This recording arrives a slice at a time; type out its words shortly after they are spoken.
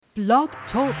Blog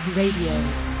Talk Radio.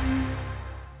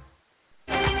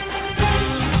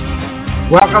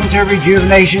 Welcome to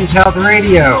Rejuvenations Health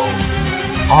Radio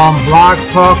on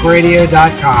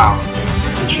blogtalkradio.com.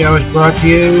 The show is brought to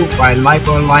you by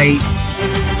Lipolite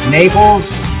Naples,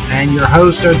 and your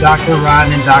hosts are Dr.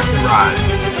 Ron and Dr.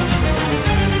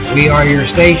 Ron. We are your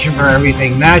station for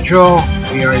everything natural.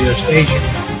 We are your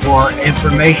station for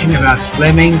information about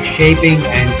slimming, shaping,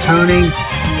 and toning.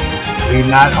 We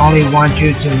not only want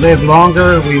you to live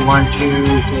longer, we want you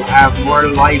to have more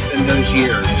life in those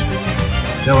years.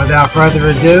 So without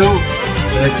further ado,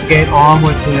 let's get on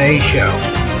with today's show.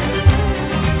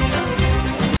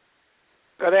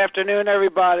 Good afternoon,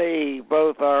 everybody,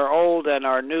 both our old and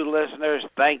our new listeners.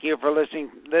 Thank you for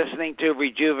listening to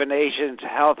Rejuvenations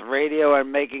Health Radio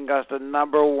and making us the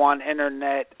 #1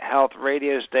 internet health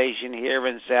radio station here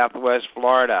in Southwest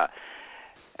Florida.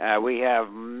 We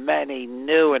have many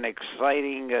new and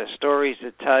exciting stories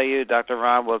to tell you. Dr.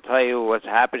 Ron will tell you what's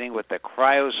happening with the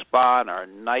CryoSpa and our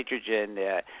nitrogen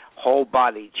whole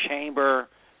body chamber,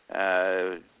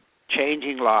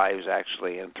 changing lives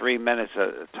actually in 3 minutes at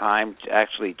a time,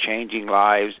 actually changing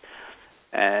lives.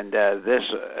 And this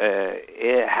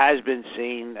it has been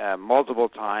seen multiple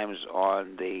times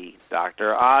on the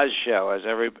Dr. Oz show. Has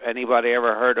anybody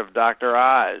ever heard of Dr.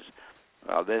 Oz?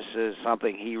 Well, this is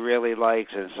something he really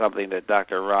likes and something that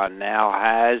Dr. Ron now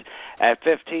has at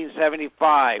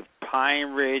 1575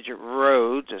 Pine Ridge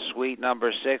Road, suite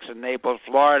number 6 in Naples,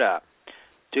 Florida,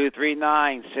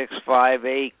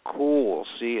 239-658-COOL,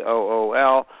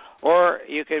 COOL, or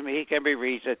he can be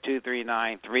reached at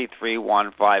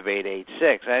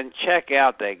 239-331-5886. And check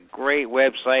out the great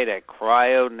website at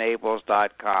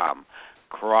cryonaples.com,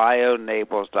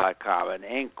 cryonaples.com, an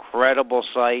incredible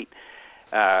site.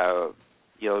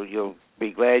 You'll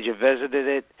be glad you visited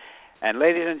it. And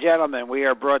ladies and gentlemen, we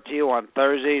are brought to you on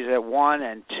Thursdays at 1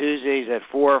 and Tuesdays at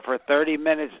 4 for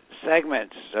 30-minute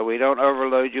segments, so we don't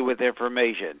overload you with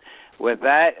information. With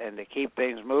that, and to keep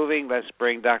things moving, let's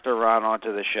bring Dr. Ron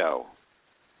onto the show.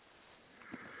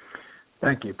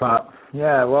 Thank you, Pop.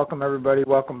 Yeah, welcome everybody.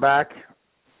 Welcome back.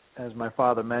 As my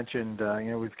father mentioned,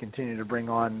 we've continued to bring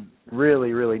on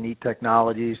really, really neat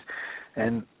technologies.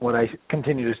 And what I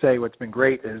continue to say, what's been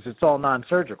great is it's all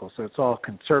non-surgical, so it's all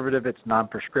conservative, it's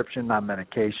non-prescription,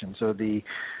 non-medication. So the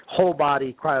whole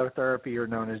body cryotherapy, or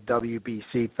known as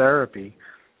WBC therapy,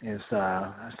 is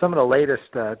some of the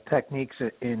latest techniques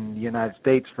in the United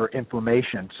States for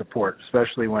inflammation support,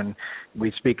 especially when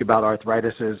we speak about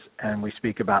arthritis and we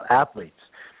speak about athletes.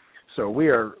 So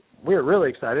we're really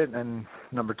excited. And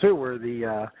number two, we're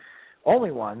the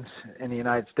only ones in the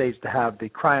United States to have the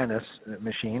Cryonis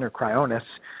machine, or Cryonis,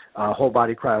 whole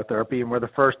body cryotherapy, and we're the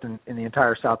first in the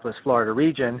entire Southwest Florida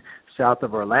region, south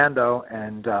of Orlando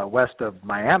and west of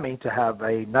Miami, to have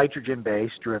a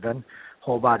nitrogen-based driven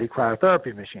whole body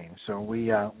cryotherapy machine. So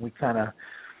we kind of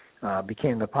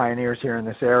became the pioneers here in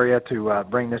this area to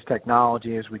bring this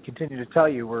technology. As we continue to tell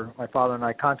you, my father and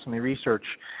I constantly research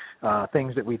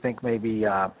things that we think may be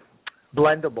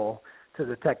blendable to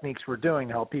the techniques we're doing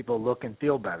to help people look and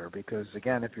feel better. Because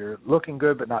again, if you're looking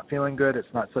good but not feeling good,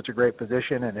 it's not such a great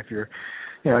position. And if you're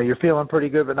feeling pretty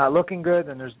good but not looking good,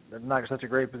 then there's not such a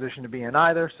great position to be in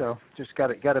either. So just got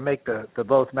to make the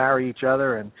both marry each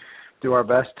other and do our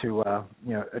best to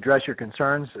address your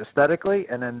concerns aesthetically,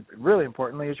 and then really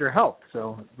importantly is your health.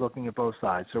 So looking at both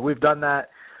sides. So we've done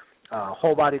that.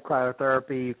 Whole body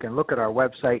cryotherapy. You can look at our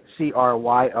website,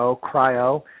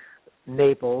 cryo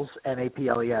Naples,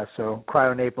 Naples, so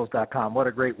cryonaples.com. What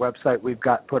a great website we've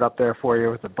got put up there for you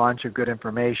with a bunch of good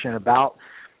information about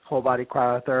whole body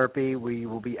cryotherapy. We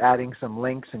will be adding some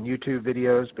links and YouTube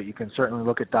videos, but you can certainly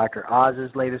look at Dr.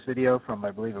 Oz's latest video from,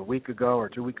 I believe, a week ago or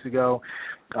 2 weeks ago,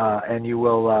 and you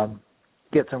will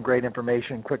get some great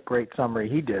information, great summary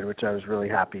he did, which I was really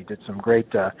happy. He did some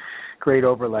great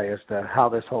overlay as to how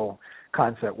this whole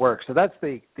concept works. So that's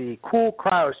the Cool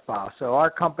CryoSpa. So our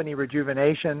company,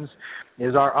 Rejuvenations,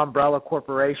 is our umbrella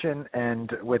corporation,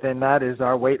 and within that is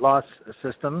our weight loss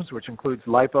systems, which includes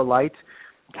Lipolite,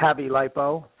 Cavi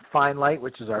Lipo, Fine Light,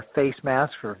 which is our face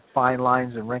mask for fine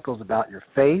lines and wrinkles about your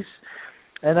face.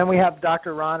 And then we have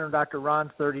Dr. Ron and Dr.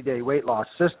 Ron's 30-day weight loss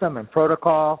system and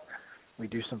protocol. We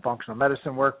do some functional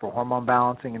medicine work for hormone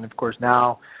balancing, and of course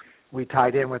now we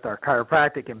tied in with our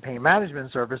chiropractic and pain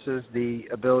management services the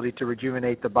ability to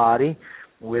rejuvenate the body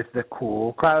with the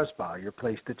Cool CryoSpa, your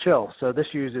place to chill. So this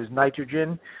uses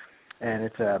nitrogen, and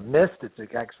it's a mist. It's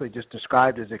actually just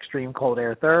described as extreme cold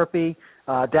air therapy,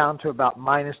 down to about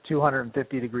minus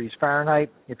 250 degrees Fahrenheit.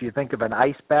 If you think of an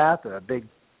ice bath, a big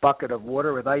bucket of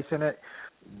water with ice in it,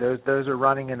 those are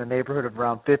running in the neighborhood of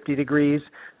around 50 degrees.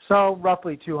 so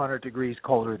roughly 200 degrees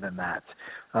colder than that.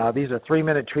 These are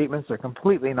 3-minute treatments. They're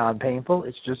completely non-painful.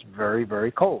 It's just very,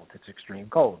 very cold. It's extreme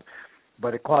cold.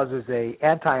 But it causes a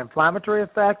anti-inflammatory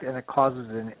effect, and it causes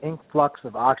an influx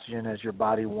of oxygen as your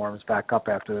body warms back up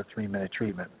after the 3-minute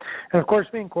treatment. And, of course,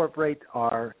 we incorporate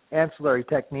our ancillary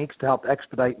techniques to help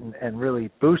expedite and really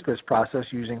boost this process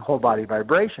using whole-body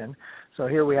vibration. So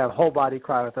here we have whole-body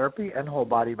cryotherapy and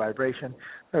whole-body vibration.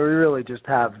 So we really just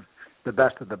have the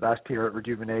best of the best here at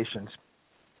Rejuvenations.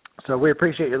 So we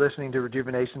appreciate you listening to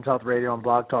Rejuvenations Health Radio and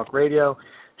Blog Talk Radio,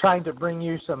 trying to bring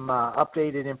you some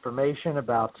updated information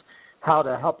about how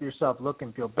to help yourself look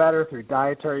and feel better through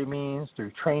dietary means,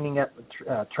 through training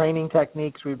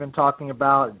techniques we've been talking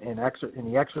about in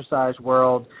the exercise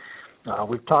world.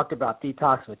 We've talked about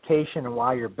detoxification and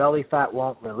why your belly fat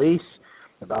won't release,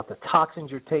 about the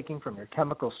toxins you're taking from your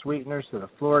chemical sweeteners to the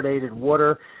fluoridated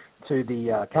water to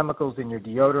the chemicals in your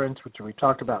deodorants, which we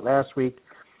talked about last week.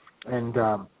 And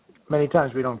many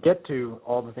times we don't get to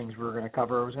all the things we're going to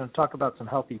cover. I was going to talk about some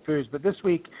healthy foods. But this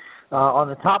week, on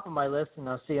the top of my list, and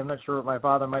I'll see, I'm not sure what my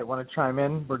father might want to chime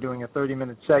in. We're doing a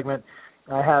 30-minute segment.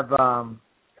 I have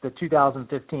the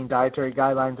 2015 dietary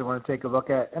guidelines I want to take a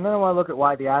look at. And then I want to look at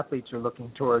why the athletes are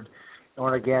looking toward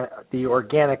the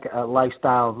organic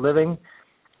lifestyle of living.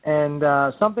 And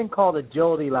something called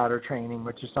agility ladder training,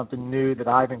 which is something new that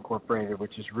I've incorporated,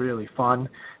 which is really fun.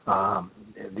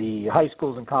 The high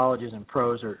schools and colleges and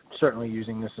pros are certainly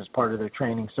using this as part of their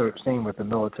training. So same with the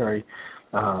military.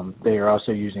 They are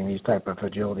also using these type of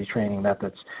agility training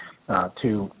methods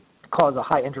to cause a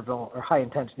high interval or high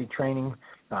intensity training,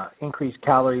 increase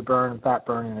calorie burn and fat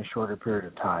burn in a shorter period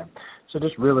of time. So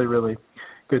just really, really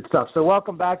good stuff. So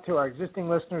welcome back to our existing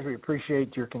listeners. We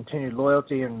appreciate your continued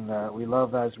loyalty, and we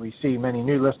love as we see many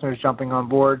new listeners jumping on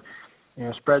board.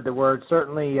 Spread the word.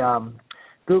 Certainly,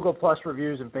 Google Plus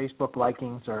reviews and Facebook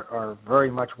likings are very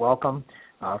much welcome.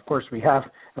 Of course, we have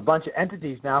a bunch of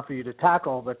entities now for you to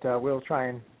tackle, but we'll try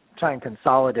and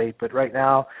consolidate. But right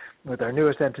now, with our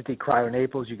newest entity, Cryo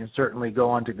Naples, you can certainly go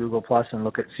on to Google Plus and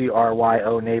look at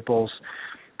CRYO Naples,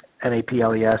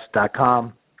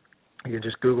 NAPLES.com. You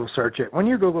just Google search it. When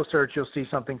you Google search, you'll see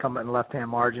something come in the left-hand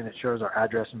margin. It shows our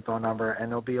address and phone number, and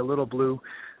there'll be a little blue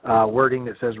wording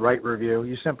that says Write Review.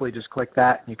 You simply just click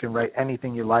that, and you can write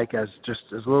anything you like as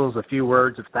little as a few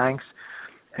words of thanks,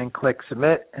 and click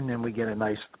Submit, and then we get a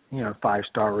nice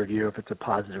 5-star review if it's a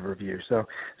positive review. So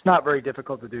it's not very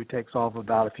difficult to do. It takes all of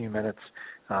about a few minutes.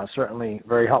 Certainly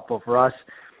very helpful for us.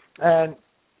 And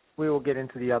we will get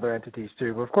into the other entities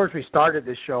too. But of course, we started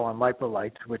this show on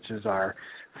LipoLite, which is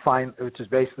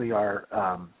basically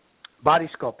our body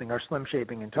sculpting, our slim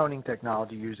shaping and toning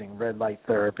technology using red light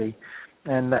therapy.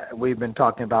 And we've been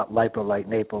talking about LipoLite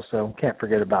Naples, so can't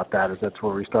forget about that, as that's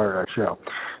where we started our show.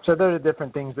 So those are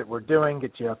different things that we're doing,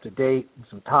 get you up to date, and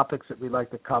some topics that we'd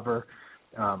like to cover.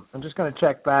 I'm just going to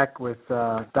check back with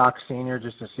Doc Senior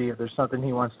just to see if there's something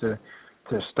he wants to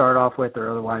start off with, or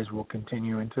otherwise we'll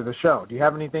continue into the show. Do you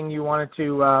have anything you wanted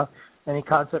to, any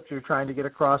concepts you're trying to get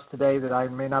across today that I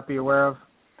may not be aware of?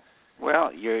 Well,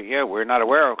 we're not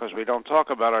aware of because we don't talk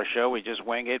about our show. We just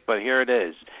wing it, but here it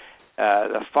is.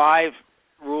 The 5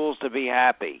 rules to be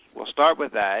happy. We'll start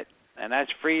with that, and that's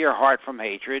free your heart from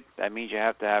hatred. That means you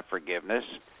have to have forgiveness.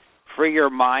 Free your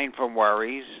mind from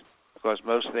worries, because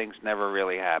most things never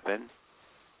really happen.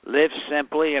 Live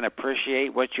simply and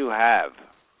appreciate what you have.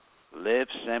 Live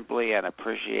simply and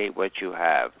appreciate what you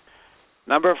have.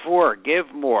 Number 4,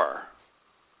 give more.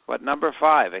 But number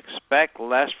 5, expect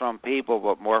less from people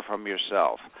but more from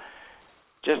yourself.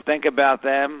 Just think about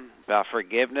them, about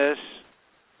forgiveness.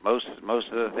 Most of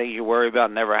the things you worry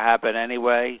about never happen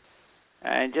anyway,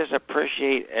 and just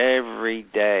appreciate every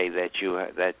day that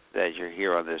you're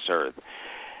here on this earth.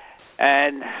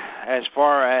 And as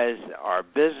far as our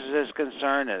business is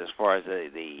concerned, and as far as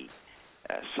the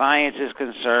science is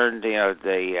concerned,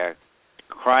 the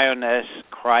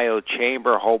cryo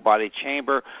chamber, whole body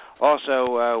chamber,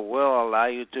 also will allow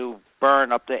you to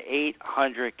burn up to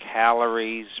 800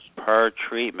 calories per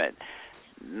treatment.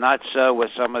 Not so with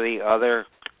some of the other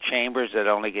chambers that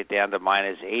only get down to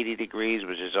minus 80 degrees,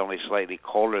 which is only slightly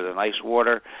colder than ice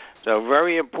water. So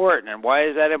very important. And why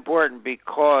is that important?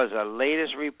 Because a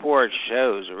latest report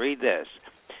shows, read this,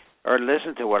 or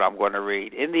listen to what I'm going to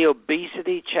read. In the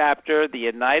obesity chapter, the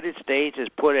United States is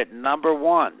put at number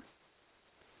 1,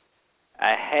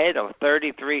 ahead of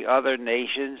 33 other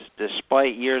nations,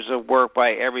 despite years of work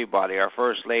by everybody. Our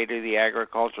First Lady, the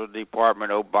Agricultural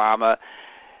Department, Obama,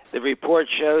 The report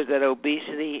shows that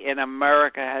obesity in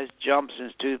America has jumped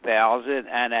since 2000,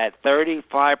 and at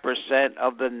 35%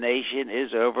 of the nation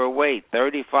is overweight.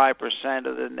 35%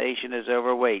 of the nation is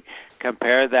overweight.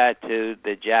 Compare that to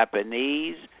the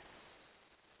Japanese,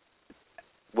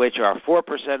 which are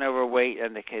 4% overweight,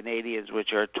 and the Canadians,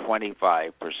 which are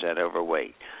 25%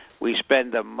 overweight. We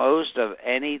spend the most of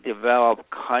any developed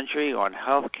country on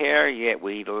health care, yet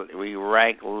we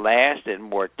rank last in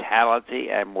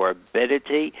mortality and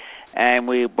morbidity,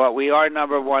 but we are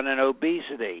number one in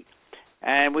obesity.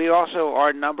 And we also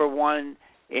are number one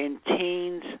in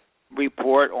teens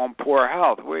report on poor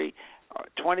health. 22%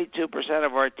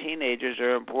 of our teenagers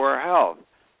are in poor health.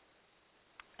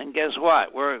 And guess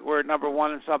what? We're number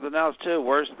one in something else too.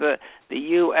 The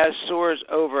U.S. soars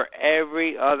over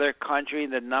every other country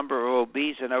in the number of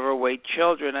obese and overweight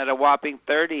children at a whopping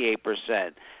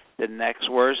 38%. The next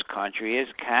worst country is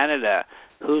Canada,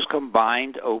 whose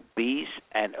combined obese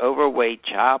and overweight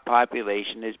child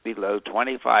population is below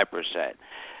 25%.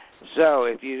 So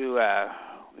if 2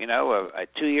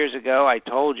 years ago I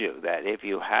told you that if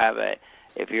you're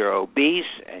obese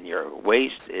and your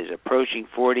waist is approaching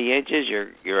 40 inches,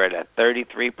 you're at a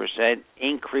 33%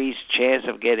 increased chance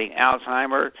of getting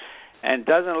Alzheimer's, and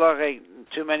doesn't look like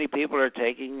too many people are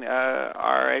taking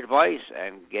our advice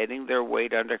and getting their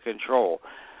weight under control.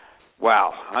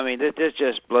 Wow. I mean, this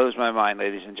just blows my mind,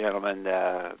 ladies and gentlemen.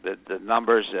 The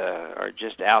numbers are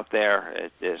just out there.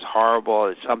 It is horrible.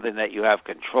 It's something that you have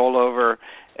control over,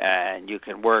 and you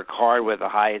can work hard with a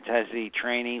high-intensity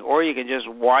training, or you can just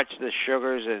watch the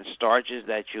sugars and starches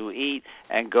that you eat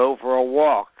and go for a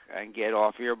walk and get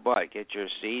off your butt. Get your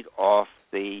seat off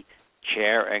the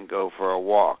chair and go for a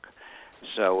walk.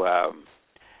 So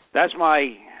that's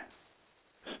my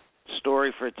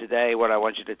story for today. What I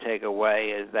want you to take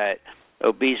away is that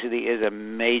obesity is a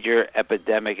major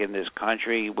epidemic in this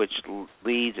country, which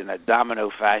leads in a domino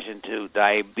fashion to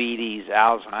diabetes,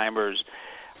 Alzheimer's,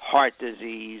 heart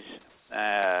disease,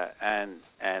 and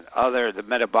the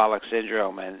metabolic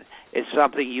syndrome, and it's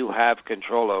something you have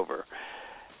control over.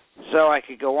 So I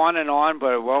could go on,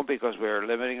 but it won't, because we're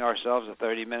limiting ourselves to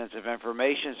 30 minutes of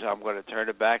information, so I'm going to turn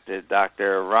it back to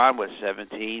Dr. Ron with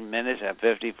 17 minutes and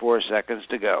 54 seconds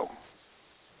to go.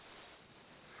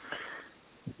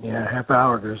 Yeah, half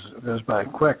hour goes by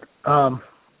quick.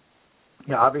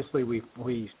 Obviously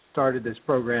we started this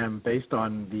program based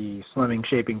on the slimming,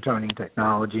 shaping, toning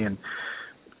technology, and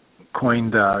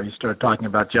coined. You started talking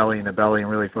about jelly in the belly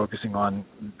and really focusing on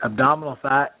abdominal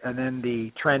fat, and then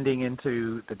the trending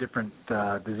into the different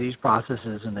disease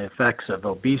processes and the effects of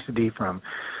obesity, from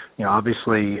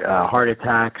obviously heart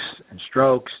attacks and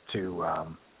strokes to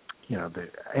the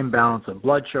imbalance of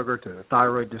blood sugar, to the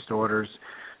thyroid disorders,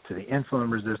 to the insulin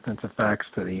resistance effects,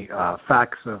 to the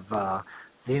facts of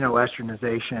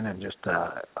xenoestronization and just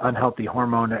unhealthy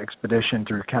hormone expedition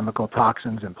through chemical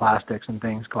toxins and plastics and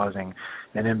things causing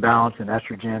an imbalance in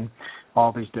estrogen,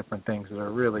 all these different things that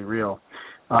are really real.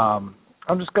 I'm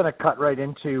just going to cut right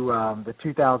into the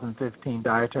 2015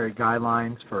 dietary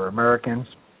guidelines for Americans,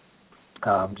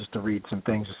 just to read some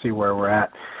things to see where we're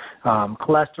at.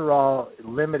 Cholesterol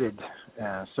limited,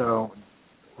 so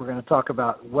we're going to talk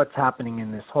about what's happening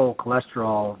in this whole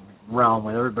cholesterol realm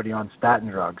with everybody on statin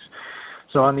drugs.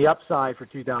 So on the upside for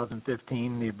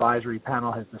 2015, the advisory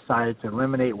panel has decided to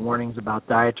eliminate warnings about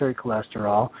dietary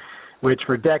cholesterol, which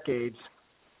for decades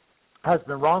has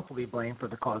been wrongfully blamed for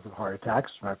the cause of heart attacks.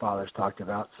 My father's talked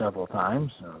about several times,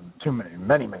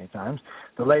 many times.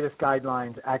 The latest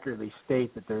guidelines accurately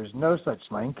state that there is no such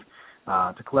link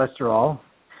to cholesterol.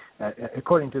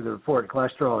 According to the report,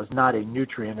 cholesterol is not a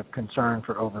nutrient of concern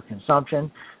for overconsumption.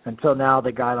 Until now,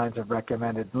 the guidelines have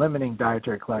recommended limiting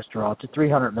dietary cholesterol to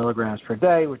 300 milligrams per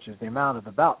day, which is the amount of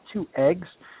about 2 eggs,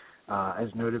 as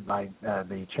noted by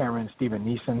the chairman, Stephen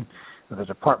Neeson, of the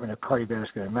Department of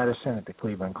Cardiovascular Medicine at the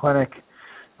Cleveland Clinic.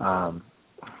 So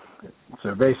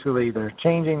basically, they're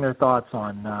changing their thoughts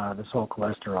on this whole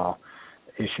cholesterol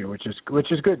issue, which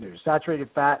is good news. Saturated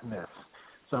fat myths.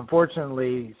 So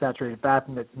unfortunately, saturated fat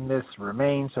myths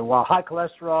remain. So while high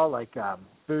cholesterol, like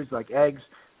foods like eggs,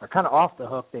 are kind of off the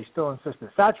hook, they still insist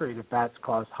that saturated fats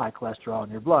cause high cholesterol in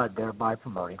your blood, thereby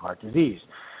promoting heart disease.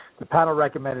 The panel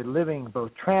recommended limiting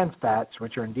both trans fats,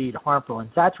 which are indeed harmful, and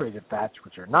saturated fats,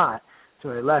 which are not,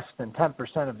 to a less than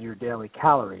 10% of your daily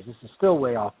calories. This is still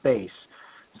way off base.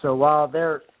 So while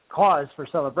they're cause for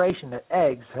celebration that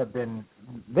eggs have been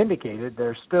vindicated,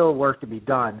 there's still work to be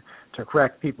done to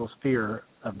correct people's fear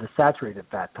of the saturated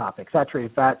fat topic.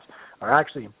 Saturated fats are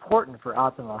actually important for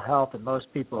optimal health, and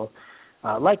most people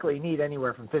likely need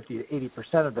anywhere from 50 to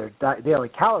 80% of their daily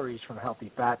calories from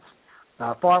healthy fats.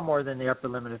 far more than the upper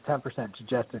limit of 10%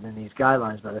 suggested in these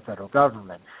guidelines by the federal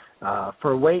government.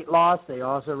 For weight loss, they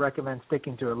also recommend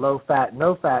sticking to a low-fat,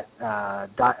 no-fat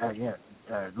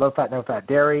no-fat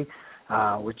dairy,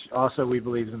 which also we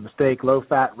believe is a mistake.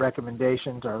 Low-fat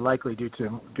recommendations are likely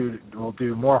will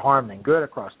do more harm than good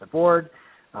across the board,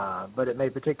 but it may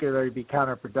particularly be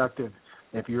counterproductive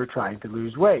if you're trying to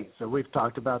lose weight. So we've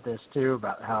talked about this too,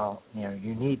 about how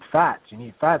you need fats. You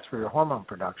need fats for your hormone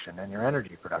production and your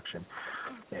energy production.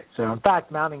 So in fact,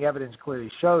 mounting evidence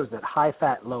clearly shows that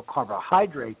high-fat,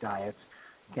 low-carbohydrate diets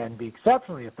can be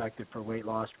exceptionally effective for weight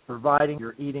loss, providing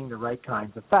you're eating the right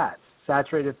kinds of fats.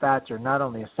 Saturated fats are not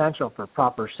only essential for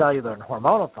proper cellular and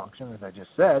hormonal function, as I just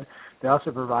said, they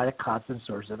also provide a constant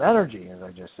source of energy, as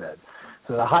I just said.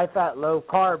 So the high-fat,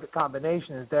 low-carb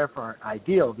combination is therefore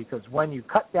ideal because when you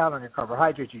cut down on your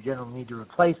carbohydrates, you generally need to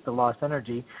replace the lost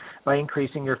energy by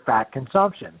increasing your fat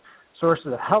consumption. Sources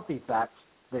of healthy fats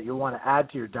that you'll want to add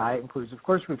to your diet includes, of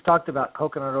course, we've talked about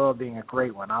coconut oil being a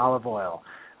great one, olive oil,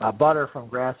 butter from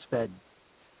grass-fed.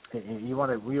 We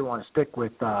want to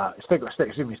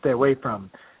stay away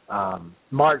from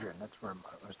margarine. That's where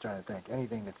I was trying to think.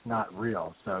 Anything that's not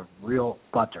real. So real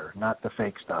butter, not the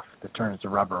fake stuff that turns to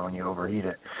rubber when you overheat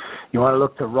it. You want to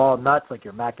look to raw nuts like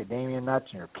your macadamia nuts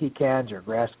and your pecans, your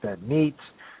grass-fed meats,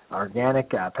 organic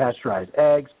pasteurized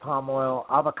eggs, palm oil.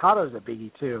 Avocado is a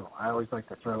biggie too. I always like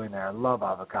to throw in there. I love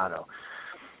avocado.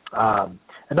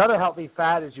 Another healthy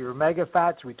fat is your omega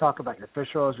fats. We talk about your fish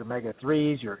oils, your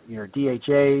omega-3s, your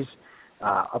DHAs.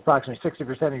 Approximately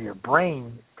 60% of your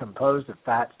brain composed of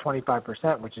fats,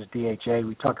 25%, which is DHA.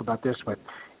 We talk about this with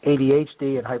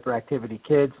ADHD and hyperactivity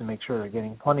kids to make sure they're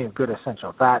getting plenty of good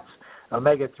essential fats.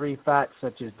 Omega-3 fats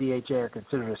such as DHA are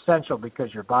considered essential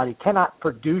because your body cannot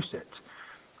produce it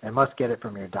and must get it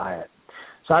from your diet.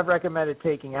 So I've recommended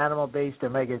taking animal-based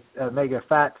omega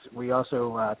fats. We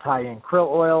also tie in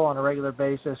krill oil on a regular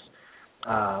basis,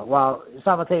 while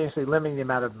simultaneously limiting the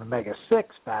amount of omega-6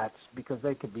 fats because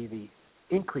they could be the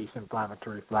increased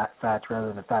inflammatory fats rather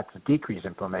than the fats that decrease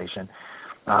inflammation,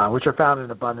 which are found in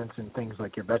abundance in things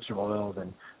like your vegetable oils and,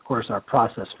 of course, our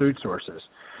processed food sources.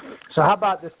 So how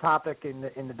about this topic in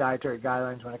the dietary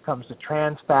guidelines when it comes to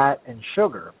trans fat and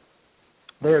sugar?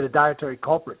 They are the dietary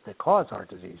culprits that cause heart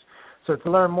disease. So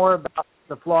to learn more about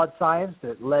the flawed science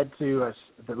that led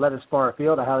us far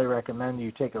afield, I highly recommend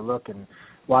you take a look and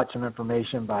watch some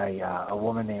information by a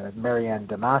woman named Marianne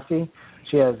Damasi.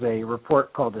 She has a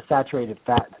report called The Saturated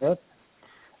Fat Myth.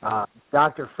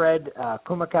 Dr. Fred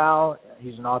Kumakow,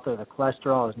 he's an author of The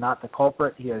Cholesterol is Not the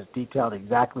Culprit. He has detailed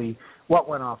exactly what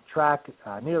went off track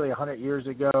nearly 100 years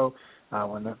ago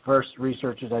when the first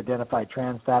researchers identified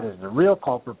trans fat as the real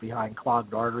culprit behind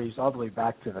clogged arteries all the way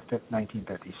back to the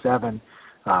 1957.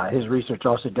 His research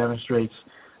also demonstrates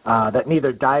that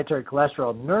neither dietary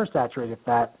cholesterol nor saturated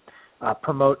fat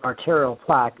promote arterial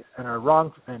plaque and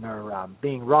are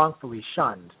being wrongfully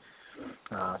shunned.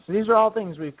 So these are all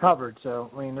things we've covered. So,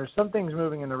 there's some things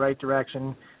moving in the right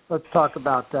direction. Let's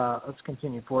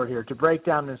continue forward here. To break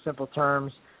down in simple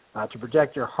terms, to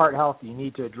protect your heart health, you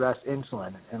need to address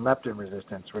insulin and leptin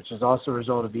resistance, which is also a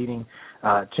result of eating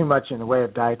too much in the way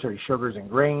of dietary sugars and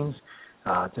grains.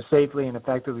 To safely and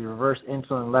effectively reverse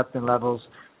insulin and leptin levels,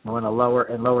 we want to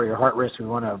lower your heart risk. We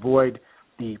want to avoid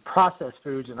the processed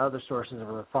foods and other sources of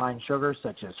refined sugars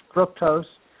such as fructose,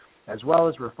 as well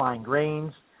as refined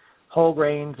grains. Whole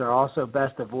grains are also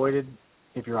best avoided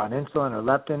if you're on insulin or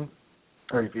leptin,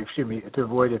 to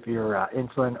avoid if you're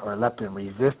insulin or leptin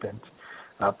resistant.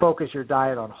 Focus your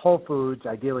diet on whole foods,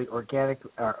 ideally organic,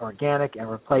 and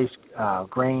replace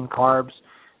grain carbs.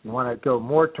 You want to go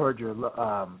more towards your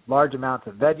large amounts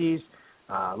of veggies,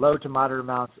 low to moderate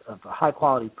amounts of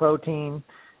high-quality protein,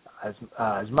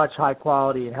 as much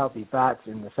high-quality and healthy fats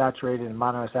in the saturated and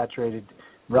monounsaturated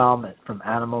realm from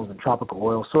animals and tropical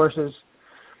oil sources.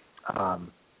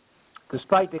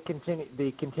 Despite continuing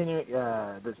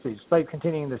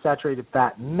the saturated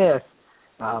fat myth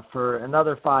for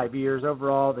another 5 years,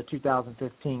 overall the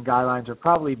 2015 guidelines are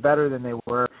probably better than they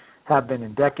have been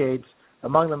in decades.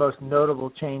 Among the most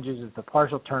notable changes is the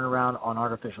partial turnaround on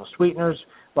artificial sweeteners.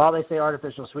 While they say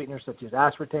artificial sweeteners such as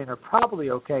aspartame are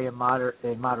probably okay in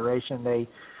moderation, they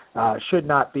should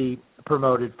not be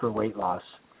promoted for weight loss.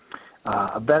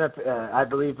 I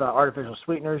believe artificial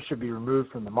sweeteners should be removed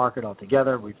from the market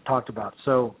altogether. We've talked about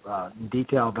in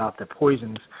detail about the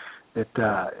poisons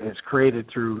that is created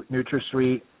through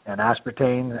NutraSweet and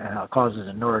aspartame and how it causes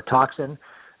a neurotoxin.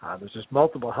 There's just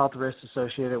multiple health risks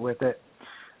associated with it.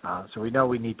 So we know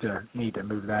we need to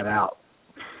move that out.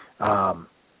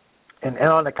 And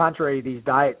on the contrary, these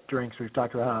diet drinks, we've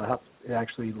talked about how it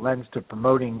actually lends to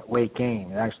promoting weight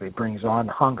gain. It actually brings on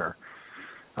hunger.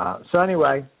 So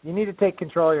anyway, you need to take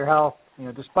control of your health.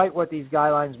 Despite what these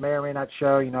guidelines may or may not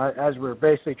show, as we're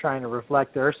basically trying to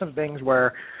reflect, there are some things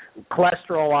where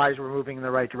cholesterol-wise we're moving in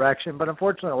the right direction, but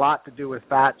unfortunately a lot to do with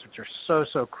fats, which are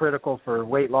so critical for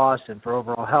weight loss and for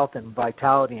overall health and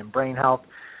vitality and brain health,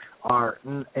 are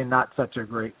in not such a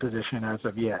great position as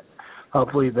of yet.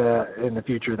 Hopefully in the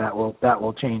future that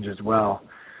will change as well.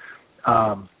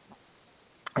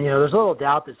 There's little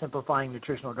doubt that simplifying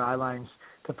nutritional guidelines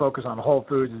to focus on whole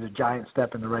foods is a giant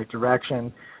step in the right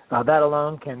direction. That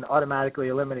alone can automatically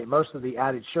eliminate most of the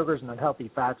added sugars and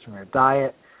unhealthy fats from your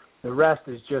diet. The rest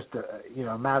is just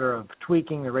a matter of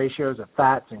tweaking the ratios of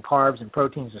fats and carbs and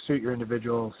proteins to suit your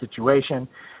individual situation.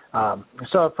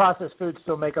 So if processed foods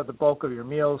still make up the bulk of your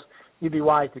meals, you'd be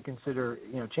wise to consider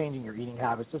changing your eating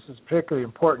habits. This is particularly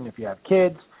important if you have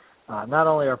kids. Not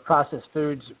only are processed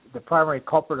foods the primary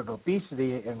culprit of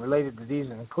obesity and related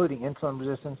diseases, including insulin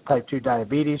resistance, type 2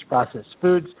 diabetes, processed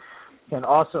foods can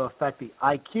also affect the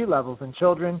IQ levels in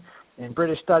children. And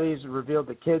British studies revealed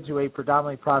that kids who ate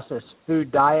predominantly processed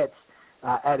food diets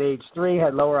at age 3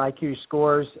 had lower IQ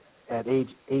scores at age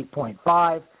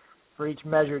 8.5. For each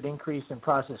measured increase in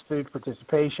processed food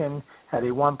participation, had a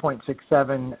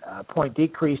 1.67 point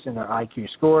decrease in their IQ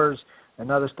scores.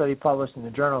 Another study published in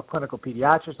the Journal of Clinical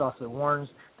Pediatrics also warns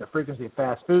the frequency of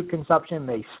fast food consumption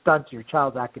may stunt your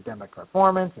child's academic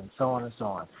performance, and so on and so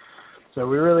on. So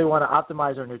we really want to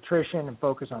optimize our nutrition and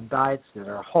focus on diets that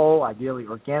are whole, ideally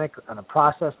organic,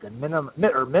 unprocessed, and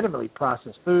minimally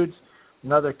processed foods.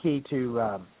 Another key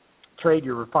to trade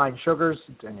your refined sugars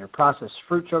and your processed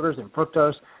fruit sugars and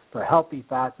fructose for healthy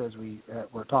fats, as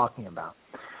we're talking about.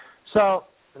 So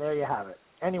there you have it.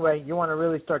 Anyway, you want to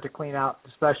really start to clean out,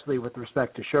 especially with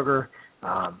respect to sugar.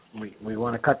 We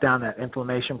want to cut down that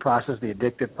inflammation process, the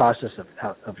addictive process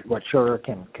of what sugar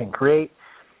can create.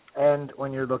 And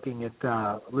when you're looking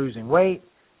at losing weight,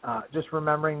 just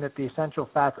remembering that the essential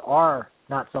fats are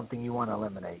not something you want to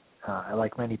eliminate,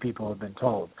 like many people have been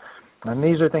told. And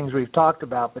these are things we've talked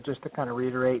about, but just to kind of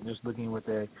reiterate and just looking with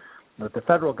the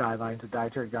federal guidelines, the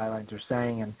dietary guidelines are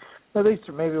saying, and at least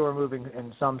maybe we're moving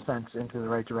in some sense into the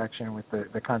right direction with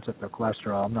the concept of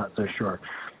cholesterol. I'm not so sure.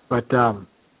 But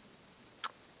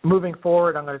moving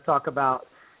forward, I'm going to talk about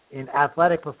in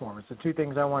athletic performance. The two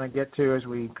things I want to get to as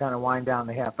we kind of wind down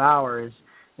the half hour is,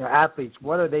 athletes,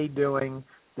 what are they doing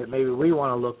that maybe we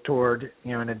want to look toward,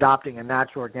 in adopting a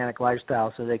natural organic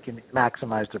lifestyle so they can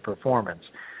maximize their performance.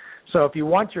 So if you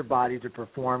want your body to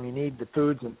perform, you need the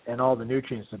foods and all the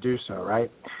nutrients to do so,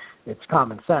 right? It's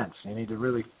common sense. You need to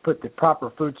really put the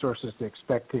proper food sources to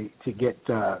expect to get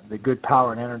the good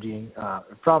power and energy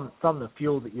from the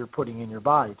fuel that you're putting in your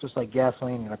body, just like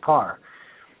gasoline in a car.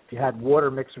 If you had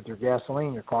water mixed with your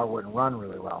gasoline, your car wouldn't run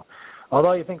really well.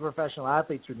 Although you think professional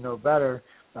athletes would know better,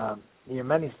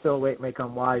 many still make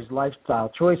unwise lifestyle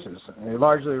choices. And they're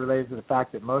largely related to the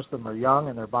fact that most of them are young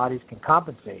and their bodies can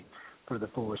compensate for the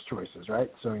foolish choices, right?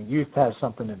 So youth has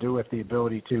something to do with the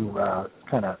ability to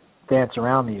kind of dance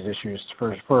around these issues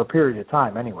for a period of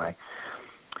time anyway.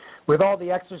 With all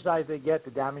the exercise they get,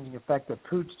 the damaging effect of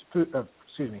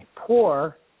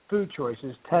poor food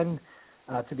choices tend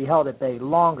to be held at bay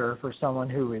longer for someone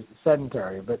who is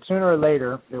sedentary, but sooner or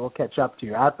later they will catch up to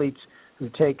you. Athletes who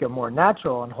take a more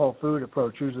natural and whole food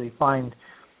approach usually find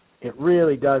it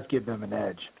really does give them an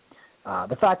edge.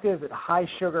 The fact is that high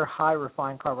sugar, high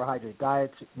refined carbohydrate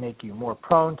diets make you more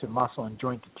prone to muscle and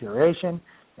joint deterioration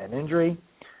and injury.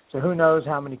 So who knows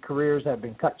how many careers have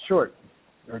been cut short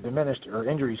or diminished or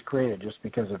injuries created just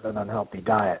because of an unhealthy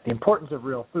diet. The importance of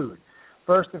real food.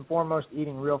 First and foremost,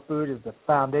 eating real food is the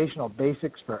foundational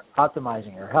basics for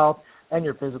optimizing your health and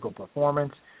your physical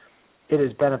performance. It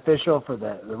is beneficial for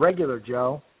the regular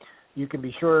Joe. You can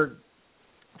be sure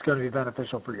it's going to be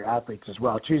beneficial for your athletes as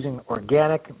well. Choosing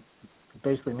organic,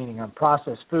 basically meaning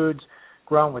unprocessed foods,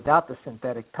 grown without the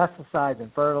synthetic pesticides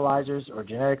and fertilizers or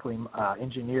genetically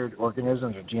engineered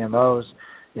organisms or GMOs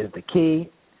is the key.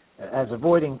 As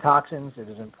avoiding toxins, it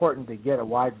is important to get a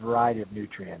wide variety of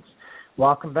nutrients.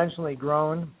 While conventionally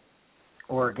grown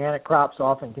or organic crops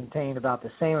often contain about the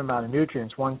same amount of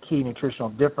nutrients, one key nutritional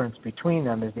difference between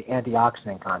them is the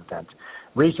antioxidant content.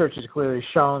 Research has clearly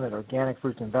shown that organic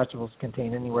fruits and vegetables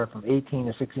contain anywhere from 18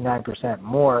 to 69%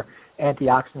 more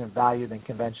antioxidant value than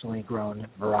conventionally grown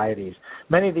varieties.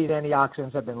 Many of these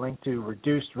antioxidants have been linked to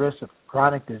reduced risk of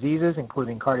chronic diseases,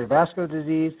 including cardiovascular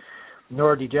disease,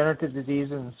 neurodegenerative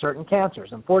diseases, and certain cancers.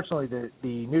 Unfortunately,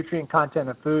 the nutrient content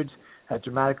of foods has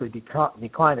dramatically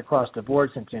declined across the board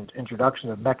since the introduction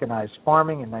of mechanized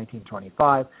farming in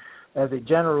 1925. As a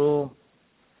general rule,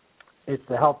 it's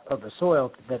the health of the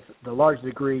soil that to a large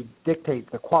degree dictates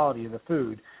the quality of the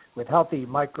food. with healthy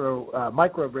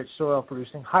microbe-rich soil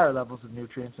producing higher levels of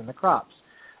nutrients in the crops.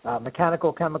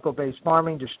 Mechanical, chemical-based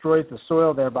farming destroys the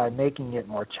soil, thereby making it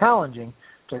more challenging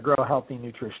to grow healthy,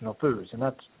 nutritional foods. And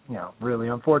that's, really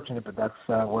unfortunate, but that's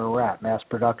where we're at, mass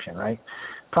production, right?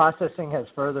 Processing has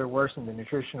further worsened the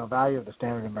nutritional value of the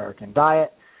standard American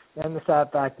diet. And the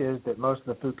sad fact is that most of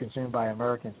the food consumed by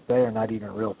Americans today are not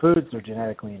even real foods. They're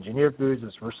genetically engineered foods,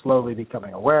 as we're slowly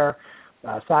becoming aware,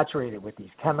 saturated with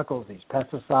these chemicals, these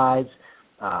pesticides,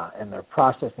 and they're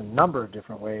processed in a number of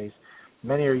different ways.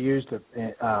 Many are used to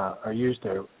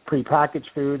prepackaged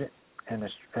food, and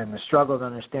the struggle to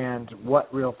understand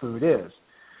what real food is.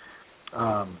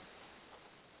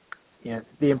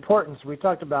 The importance, we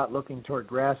talked about looking toward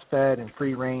grass-fed and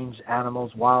free-range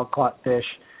animals, wild-caught fish.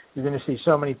 You're going to see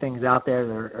so many things out there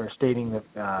that are stating the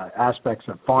aspects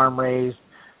of farm-raised.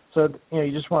 So,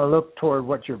 you just want to look toward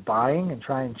what you're buying and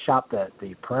try and shop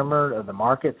the perimeter of the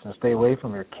markets and stay away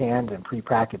from your canned and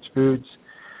prepackaged foods.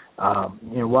 While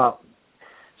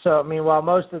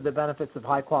most of the benefits of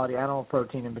high-quality animal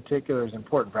protein in particular is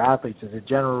important for athletes, as a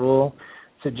general rule,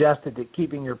 suggested that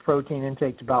keeping your protein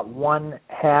intake to about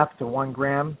 1/2 to 1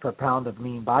 gram per pound of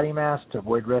lean body mass to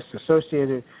avoid risks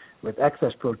associated with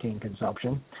excess protein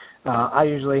consumption. I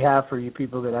usually have, for you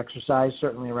people that exercise,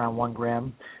 certainly around 1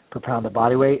 gram per pound of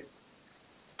body weight.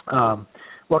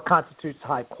 What constitutes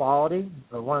high quality?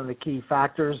 One of the key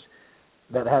factors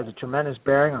that has a tremendous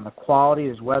bearing on the quality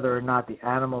is whether or not the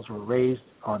animals were raised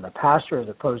on the pasture as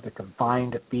opposed to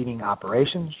confined feeding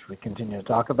operations. We continue to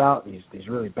talk about these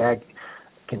really bad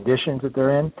conditions that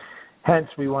they're in. Hence,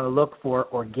 we want to look for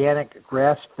organic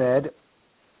grass-fed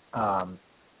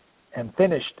and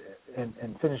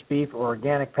finished beef or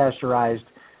organic pasteurized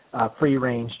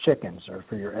free-range chickens or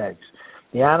for your eggs.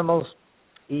 The animals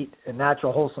eat a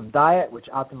natural, wholesome diet, which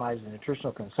optimizes the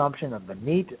nutritional consumption of the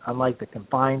meat. Unlike the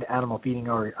confined animal feeding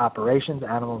operations,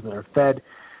 animals that are fed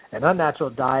an unnatural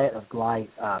diet of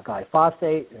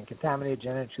glyphosate and contaminated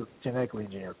genetically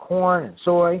engineered corn and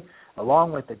soy,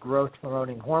 along with the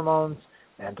growth-promoting hormones,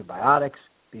 antibiotics.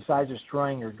 Besides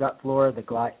destroying your gut flora, the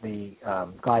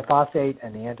glyphosate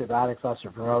and the antibiotics also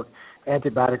promote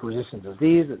antibiotic-resistant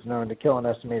disease that's known to kill an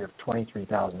estimated of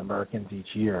 23,000 Americans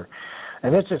each year.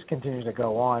 And this just continues to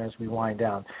go on as we wind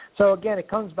down. So again, it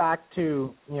comes back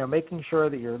to making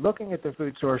sure that you're looking at the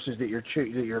food sources that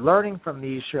you're learning from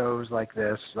these shows like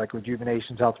this, like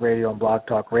Rejuvenations Health Radio and Blog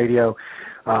Talk Radio.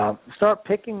 Start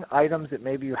picking items that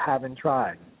maybe you haven't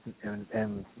tried, and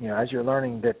as you're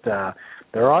learning that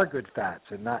there are good fats,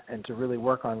 and to really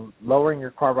work on lowering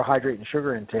your carbohydrate and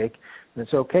sugar intake. And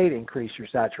it's okay to increase your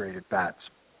saturated fats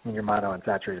and your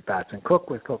monounsaturated fats, and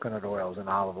cook with coconut oils and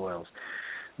olive oils.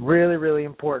 Really, really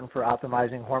important for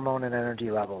optimizing hormone and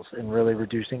energy levels and really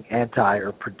reducing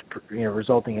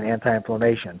resulting in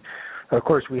anti-inflammation. Of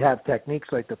course, we have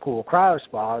techniques like the cool cryo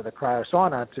spa or the cryo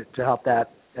sauna to help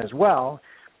that as well,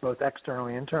 both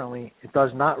externally and internally. It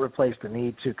does not replace the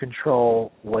need to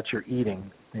control what you're eating.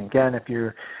 And again, if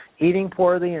you're eating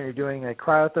poorly and you're doing a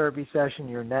cryotherapy session,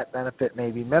 your net benefit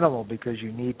may be minimal because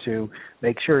you need to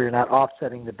make sure you're not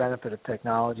offsetting the benefit of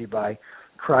technology by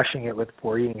crushing it with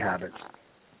poor eating habits.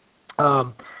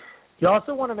 You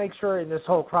also want to make sure in this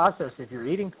whole process, if you're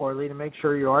eating poorly, to make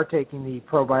sure you are taking the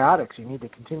probiotics. You need to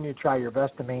continue to try your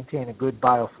best to maintain a good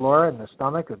bioflora in the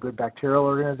stomach, a good bacterial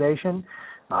organization.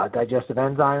 Digestive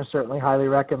enzymes certainly highly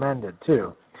recommended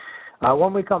too.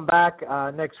 When we come back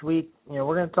next week,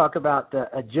 we're going to talk about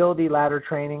agility ladder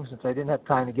training. Since I didn't have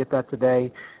time to get that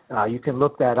today, you can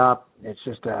look that up. It's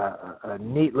just a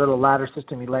neat little ladder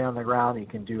system you lay on the ground. You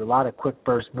can do a lot of quick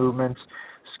burst movements,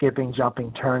 skipping,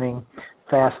 jumping, turning,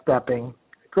 fast stepping.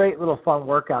 Great little fun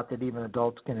workout that even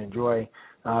adults can enjoy,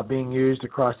 being used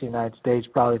across the United States,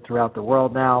 probably throughout the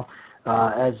world now,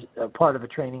 as a part of a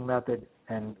training method,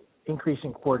 and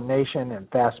increasing coordination and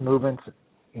fast movements,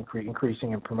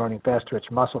 increasing and promoting fast-twitch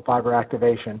muscle fiber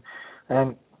activation.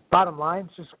 And bottom line,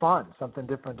 it's just fun, something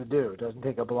different to do. It doesn't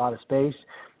take up a lot of space.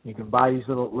 You can buy these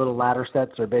little ladder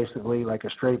sets. They're basically like a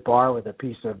straight bar with a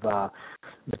piece of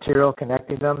material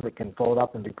connecting them that can fold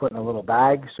up and be put in a little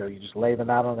bag. So you just lay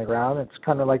them out on the ground. It's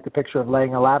kind of like the picture of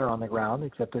laying a ladder on the ground,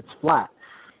 except it's flat.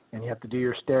 And you have to do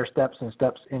your stair steps and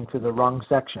steps into the rung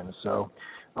sections. So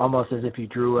almost as if you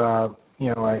drew a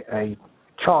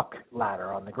chalk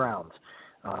ladder on the ground.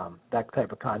 That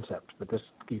type of concept, but this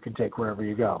you can take wherever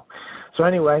you go. So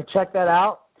anyway, check that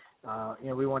out.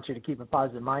 We want you to keep a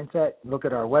positive mindset. Look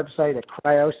at our website at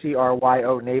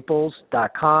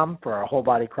cryo.naples.com for our whole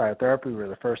body cryotherapy. We were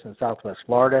the first in Southwest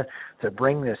Florida to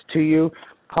bring this to you.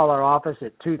 Call our office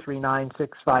at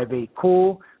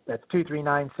 239-658-COOL. That's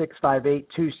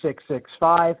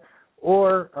 239-658-2665.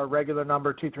 or our regular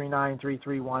number,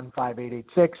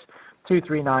 239-331-5886,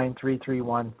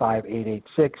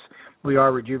 239-331-5886. We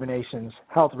are Rejuvenation's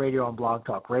Health Radio and Blog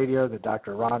Talk Radio, the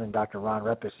Dr. Ron and Dr. Ron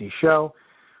Repesi show.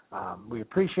 We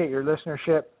appreciate your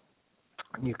listenership.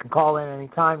 You can call in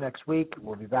anytime next week.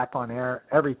 We'll be back on air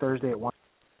every Thursday at 1.